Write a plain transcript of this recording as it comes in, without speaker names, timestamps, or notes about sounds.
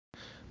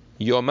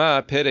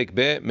Yoma Perek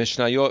Be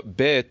Mishnayot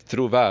Bet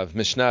through Vav,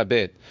 Mishnah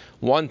Bet.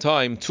 One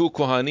time, two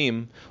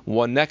Kohanim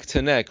were neck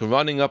to neck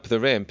running up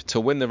the ramp to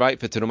win the right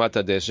for Terumat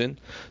HaDeshin.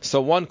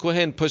 So one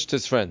Kohen pushed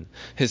his friend.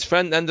 His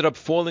friend ended up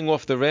falling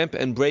off the ramp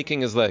and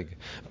breaking his leg.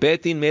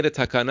 Beit Din made a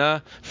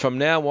takana. From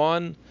now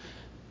on,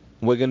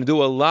 we're going to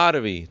do a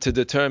lottery to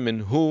determine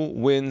who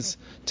wins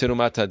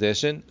Terumat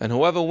HaDeshin, and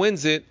whoever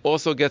wins it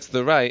also gets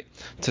the right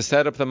to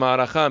set up the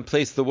ma'aracha and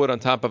place the wood on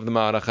top of the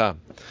ma'aracha.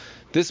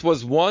 This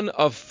was one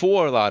of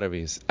 4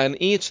 lotteries, and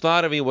each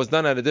lottery was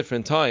done at a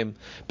different time,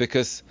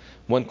 because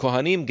when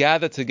Kohanim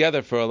gather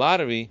together for a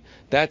lottery,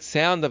 that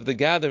sound of the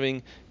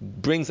gathering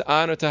brings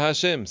honor to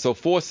Hashem. So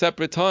 4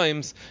 separate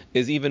times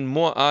is even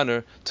more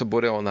honor to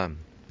Borei Olam.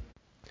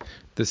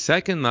 The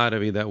second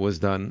lottery that was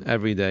done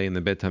every day in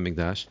the Beit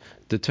HaMikdash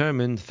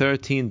determined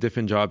 13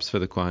 different jobs for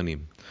the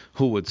Kohanim.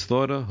 Who would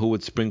slaughter, who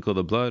would sprinkle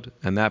the blood,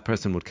 and that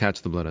person would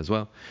catch the blood as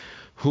well.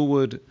 Who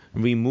would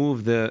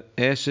remove the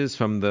ashes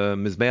from the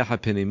Mizbeach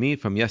HaPinimi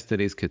from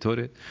yesterday's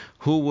Ketoret.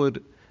 Who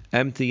would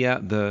empty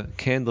out the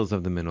candles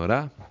of the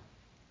menorah.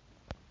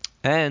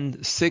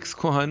 And 6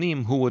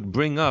 Kohanim who would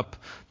bring up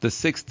the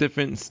 6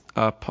 different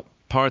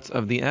parts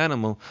of the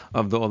animal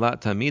of the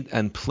Olat Tamid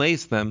and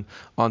place them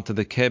onto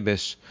the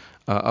Kebesh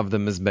of the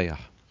Mizbeach.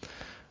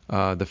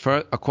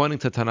 According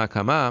to Tanna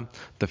Kama,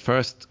 the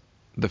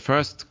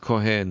first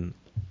Kohen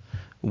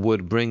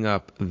would bring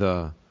up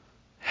the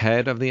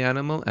head of the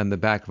animal and the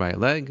back right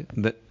leg.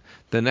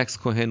 The next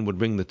Kohen would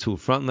bring the 2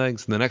 front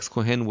legs. The next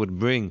Kohen would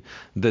bring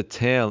the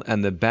tail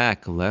and the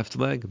back left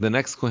leg. The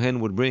next Kohen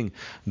would bring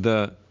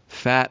the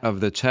fat of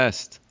the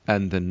chest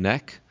and the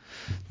neck.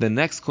 The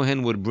next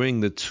Kohen would bring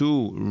the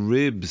 2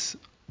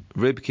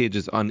 rib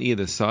cages on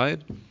either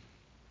side.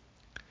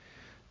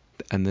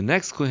 And the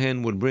next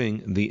Kohen would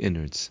bring the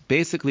innards.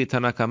 Basically,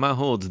 Tanna Kama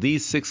holds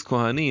these 6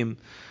 Kohanim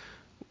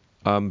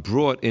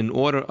brought in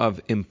order of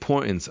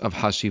importance, of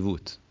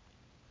Hashivut.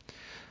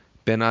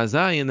 Ben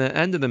Azai, in the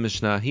end of the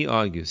Mishnah, he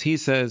argues. He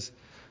says,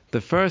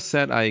 the first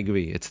set I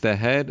agree, it's the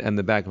head and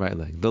the back right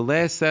leg. The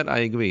last set I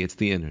agree, it's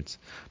the innards.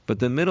 But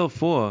the middle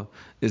 4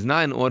 is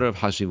not in order of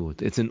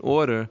Hashivut. It's in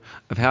order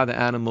of how the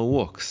animal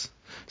walks.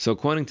 So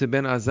according to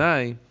Ben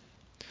Azai,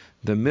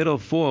 the middle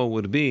 4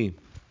 would be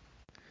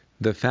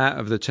the fat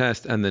of the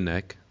chest and the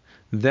neck,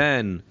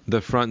 then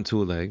the front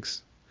 2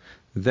 legs,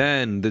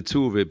 then the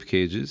 2 rib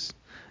cages,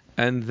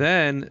 and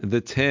then the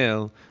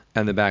tail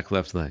and the back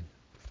left leg.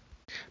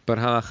 But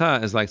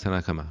halacha is like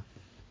Tanna Kama.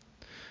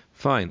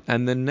 Fine.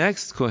 And the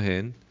next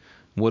Kohen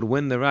would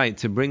win the right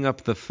to bring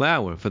up the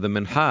flour for the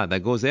mincha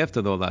that goes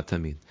after the Olat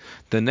Tamid.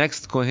 The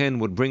next Kohen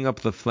would bring up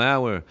the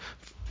flour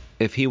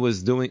if he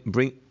was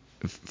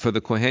for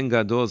the Kohen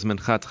Gadol's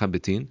Menchat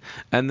Chabitin,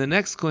 and the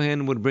next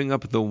Kohen would bring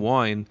up the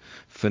wine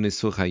for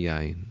Nisuch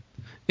HaYayin.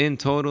 In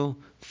total,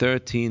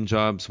 13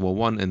 jobs were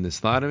won in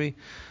this lottery.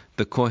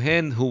 The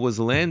Kohen who was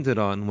landed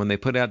on, when they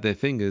put out their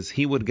fingers,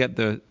 he would get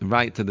the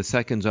right to the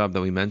second job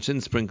that we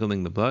mentioned,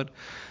 sprinkling the blood.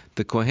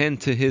 The Kohen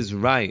to his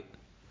right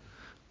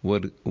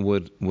would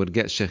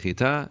get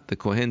Shechita. The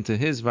Kohen to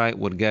his right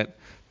would get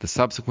the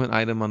subsequent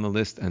item on the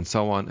list, and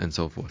so on and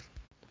so forth.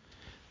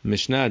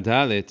 Mishnah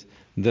Dalet,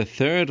 the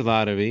third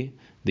lottery,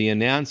 the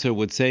announcer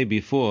would say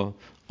before,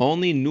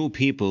 only new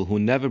people who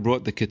never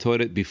brought the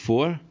Ketoret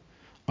before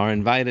are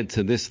invited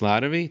to this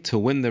lottery to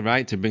win the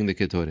right to bring the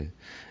Ketoret.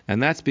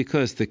 And that's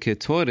because the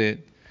Ketoret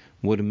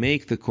would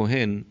make the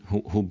Kohen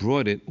who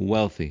brought it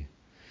wealthy.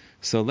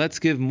 So let's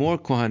give more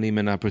Kohanim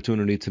an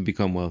opportunity to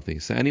become wealthy.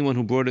 So anyone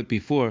who brought it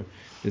before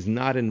is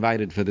not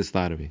invited for this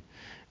lottery.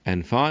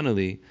 And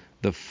finally,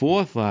 the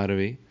fourth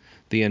lottery,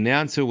 the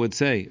announcer would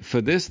say,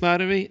 for this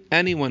lottery,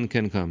 anyone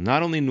can come,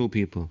 not only new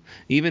people,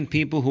 even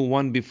people who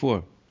won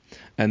before.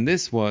 And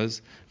this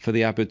was for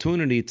the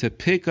opportunity to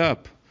pick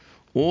up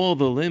all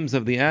the limbs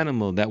of the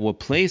animal that were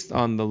placed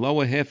on the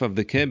lower half of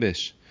the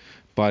kebesh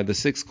by the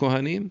 6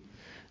 Kohanim.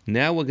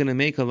 Now we're going to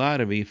make a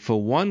lottery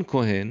for one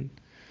Kohen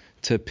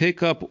to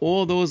pick up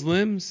all those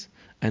limbs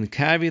and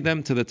carry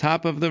them to the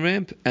top of the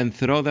ramp and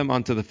throw them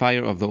onto the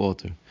fire of the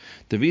altar.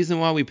 The reason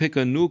why we pick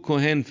a new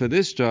Kohen for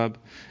this job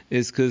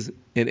is because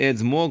it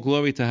adds more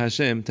glory to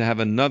Hashem to have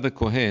another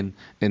Kohen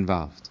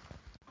involved.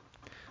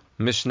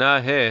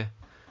 Mishnah He,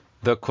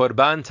 the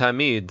Korban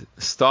Tamid,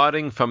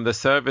 starting from the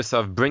service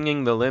of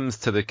bringing the limbs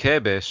to the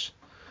Kebesh,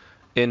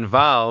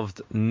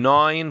 involved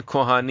 9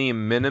 Kohanim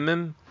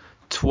minimum,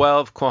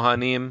 12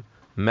 Kohanim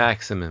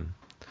maximum.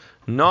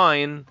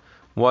 9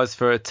 was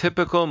for a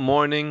typical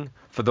morning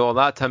for the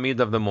Olat Tamid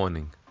of the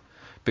morning,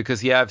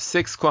 because you have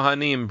 6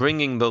 Kohanim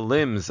bringing the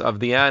limbs of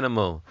the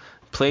animal,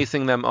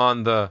 placing them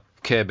on the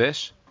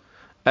Kebesh,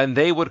 and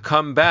they would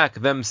come back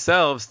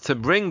themselves to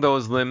bring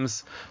those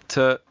limbs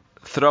to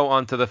throw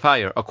onto the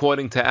fire,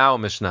 according to our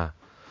Mishnah.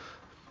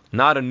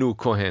 Not a new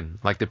Kohen,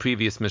 like the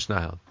previous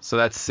Mishnah held. So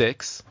that's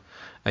 6.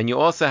 And you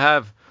also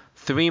have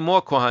 3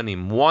 more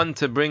Kohanim. 1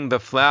 to bring the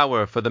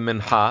flour for the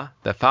Mincha,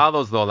 that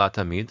follows the Olat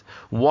Tamid.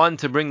 1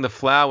 to bring the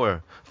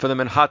flour for the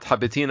Minchat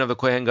Habitin of the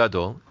Kohen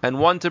Gadol. And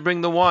 1 to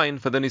bring the wine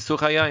for the Nisuch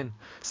HaYayin.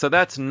 So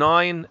that's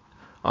 9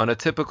 on a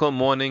typical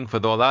morning for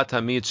the Olat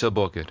Tamid Shel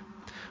Boker.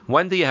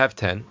 When do you have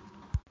 10?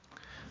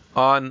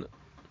 On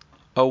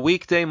a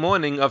weekday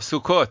morning of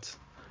Sukkot,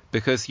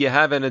 because you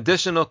have an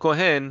additional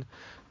kohen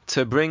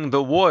to bring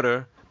the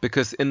water,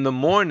 because in the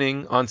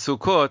morning on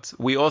Sukkot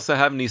we also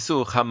have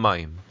Nisuch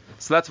HaMayim.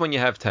 So that's when you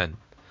have 10.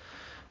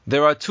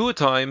 There are 2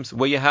 times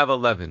where you have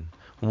 11.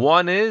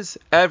 One is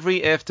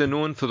every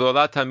afternoon for the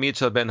Olat Tamid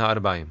Shel Ben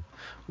HaArbaim,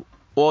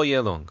 all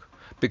year long,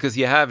 because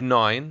you have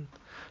 9,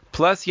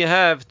 plus you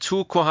have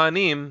 2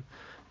 Kohanim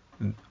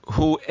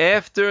who,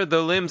 after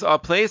the limbs are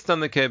placed on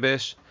the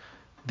Kebesh,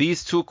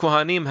 these 2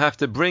 Kohanim have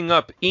to bring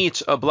up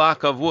each a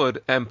block of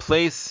wood and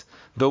place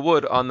the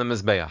wood on the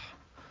Mizbeach.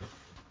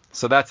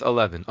 So that's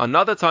 11.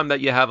 Another time that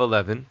you have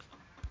 11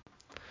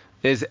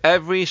 is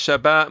every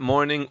Shabbat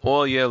morning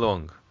all year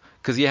long,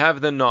 because you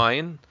have the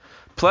 9,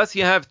 plus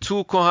you have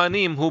 2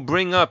 Kohanim who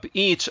bring up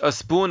each a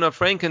spoon of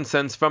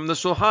frankincense from the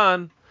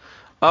Shulchan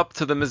up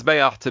to the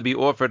Mizbeach to be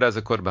offered as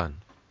a Korban.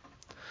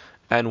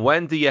 And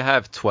when do you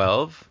have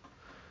 12?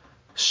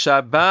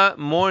 Shabbat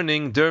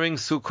morning during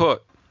Sukkot,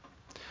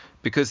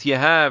 because you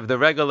have the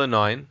regular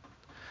 9,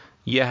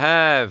 you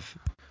have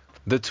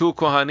the 2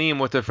 Kohanim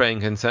with the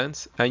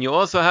frankincense, and you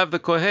also have the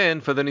Kohen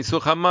for the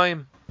Nisuch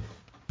HaMayim.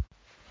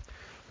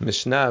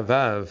 Mishnah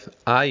Vav,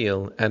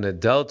 Ayil, an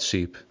adult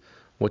sheep,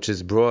 which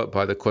is brought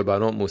by the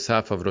Korbanot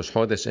Musaf of Rosh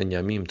Chodesh and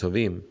Yamim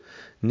Tovim,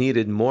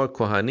 needed more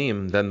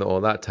Kohanim than the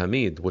Olat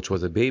Tamid, which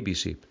was a baby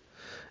sheep.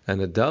 An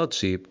adult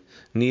sheep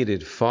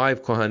needed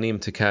 5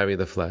 Kohanim to carry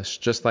the flesh,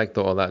 just like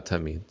the Olat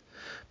Tamid.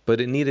 But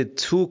it needed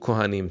 2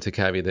 Kohanim to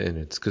carry the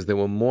innards, because there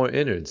were more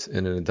innards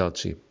in an adult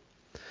sheep.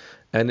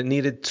 And it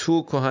needed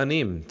 2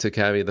 Kohanim to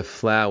carry the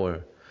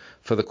flour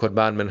for the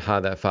Korban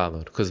Mincha that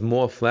followed, because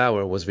more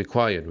flour was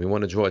required. We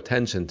want to draw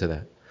attention to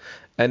that.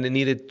 And it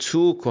needed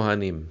 2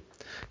 Kohanim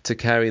to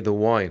carry the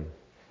wine,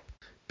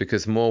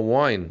 because more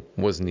wine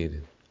was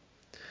needed.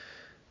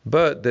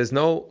 But there's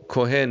no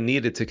Kohen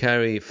needed to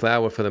carry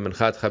flour for the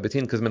Minchat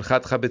Chabetin, because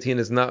Minchat Chabetin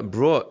is not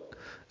brought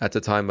at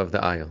the time of the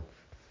Ayil.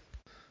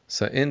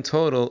 So in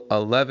total,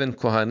 11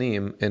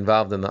 Kohanim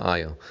involved in the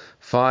Ayil.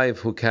 5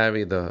 who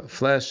carry the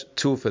flesh,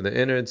 2 for the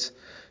innards,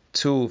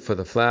 2 for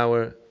the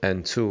flour,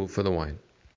 and 2 for the wine.